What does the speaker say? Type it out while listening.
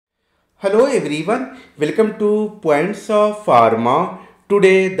Hello everyone, welcome to Points of Pharma.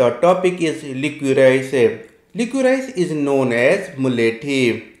 Today the topic is Liquorice. Liquorice is known as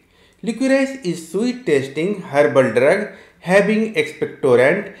Mulethi. Liquorice is sweet tasting herbal drug having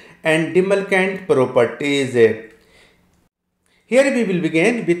expectorant and demulcent properties. Here we will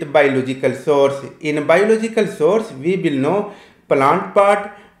begin with biological source. In biological source we will know plant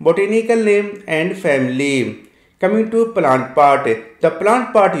part, botanical name and family. Coming to plant part, the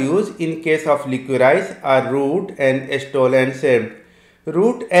plant part used in case of liquorice are root and stolons.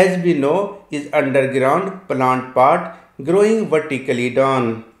 Root, as we know, is underground plant part growing vertically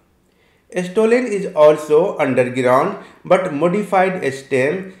down. Stolon is also underground but modified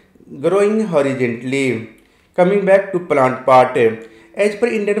stem growing horizontally. Coming back to plant part, as per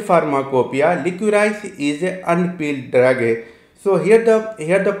Indian Pharmacopoeia, licorice is an unpeeled drug. So here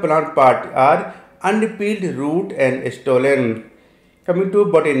the plant part are unpeeled root and stolon. Coming to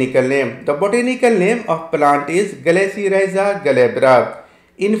botanical name, the botanical name of plant is Glycyrrhiza glabra.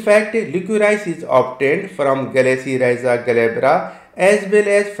 In fact, licorice is obtained from Glycyrrhiza glabra as well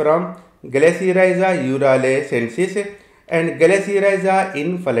as from Glycyrrhiza uralescensis and Glycyrrhiza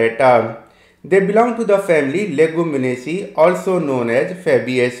inflata. They belong to the family Leguminosae, also known as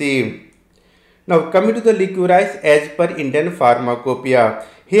Fabaceae. Now coming to the licorice as per Indian Pharmacopoeia.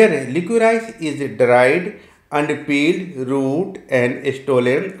 Here licorice is dried, unpeeled root and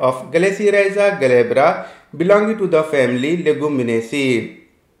stolon of Glycyrrhiza glabra belonging to the family Leguminosae.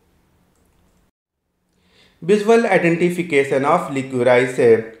 Visual identification of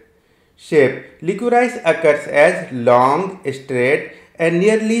licorice. Shape. Licorice occurs as long, straight and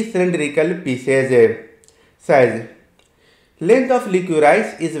nearly cylindrical pieces. Size. Length of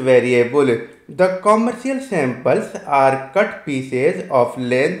licorice is variable. The commercial samples are cut pieces of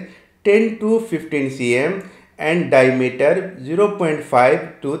length 10 to 15 cm and diameter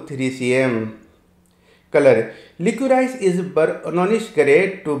 0.5 to 3 cm. Color. Licorice is brownish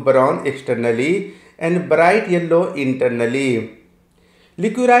grey to brown externally and bright yellow internally.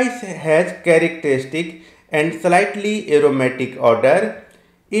 Licorice has characteristic and slightly aromatic odor.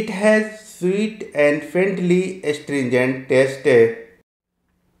 It has sweet and faintly astringent taste.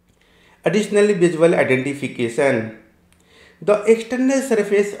 Additional visual identification. The external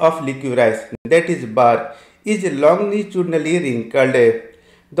surface of licorice, that is bark, is longitudinally wrinkled.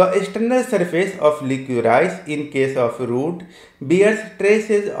 The external surface of licorice in case of root bears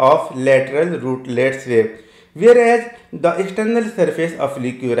traces of lateral rootlets, whereas the external surface of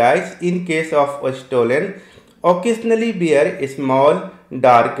licorice in case of stolon occasionally bear small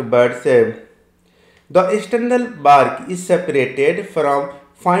dark buds. The external bark is separated from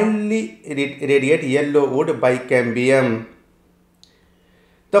finely radiate yellow wood by cambium.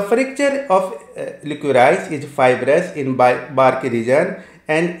 The fracture of licorice is fibrous in bark region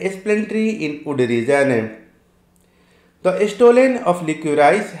and splintery in wood region. The stolon of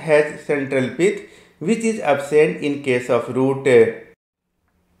licorice has central pith which is absent in case of root.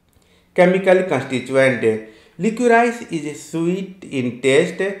 Chemical constituent. Licorice is sweet in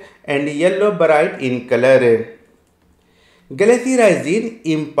taste and yellow bright in color. Glycyrrhizin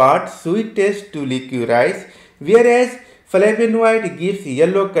imparts sweet taste to licorice, whereas flavonoid gives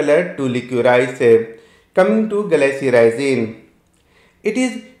yellow color to licorice. Coming to glycyrrhizin, it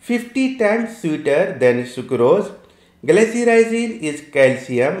is 50 times sweeter than sucrose. Glycyrrhizin is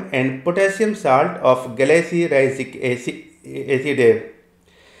calcium and potassium salt of glycyrrhizic acid.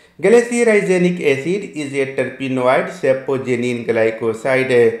 Glycyrrhizinic acid is a terpenoid sapogenine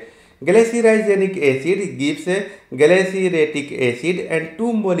glycoside. Glycyrrhizinic acid gives glyceratic acid and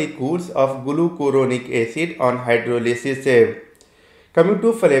 2 molecules of glucuronic acid on hydrolysis. Coming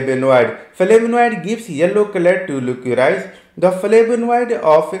to flavonoid. Flavonoid gives yellow color to licorice. The flavonoid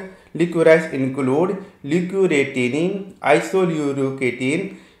of licorice include leucoretinine,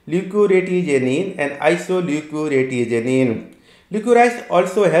 isoleucoretin, leucoretiginin and isoleucoretiginin. Licorice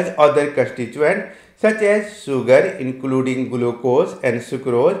also has other constituents such as sugar including glucose and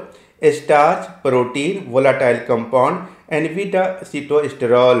sucrose, starch, protein, volatile compound and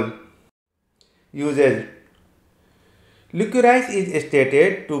beta-citosterol. Uses. Licorice is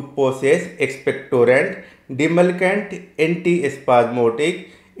stated to possess expectorant, demulcent, antispasmodic,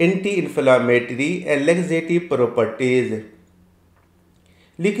 anti-inflammatory and laxative properties.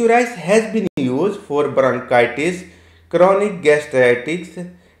 Licorice has been used for bronchitis, chronic gastritis,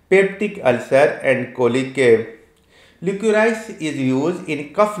 peptic ulcer and colic. Licorice is used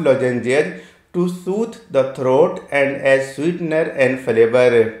in cough lozenges to soothe the throat and as sweetener and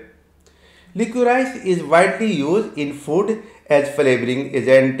flavor. Licorice is widely used in food as flavoring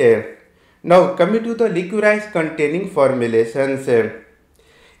agent. Now coming to the licorice containing formulations.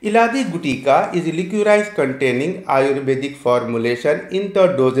 Iladi gutica is liquorice containing Ayurvedic formulation in the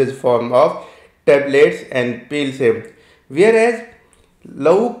dosage form of tablets and pills, whereas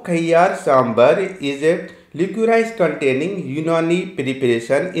Lau Khayyar Sambar is a liquorice containing Unani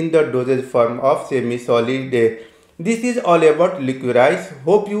preparation in the dosage form of semi-solid. This is all about liquorice.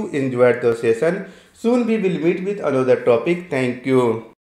 Hope you enjoyed the session. Soon we will meet with another topic. Thank you.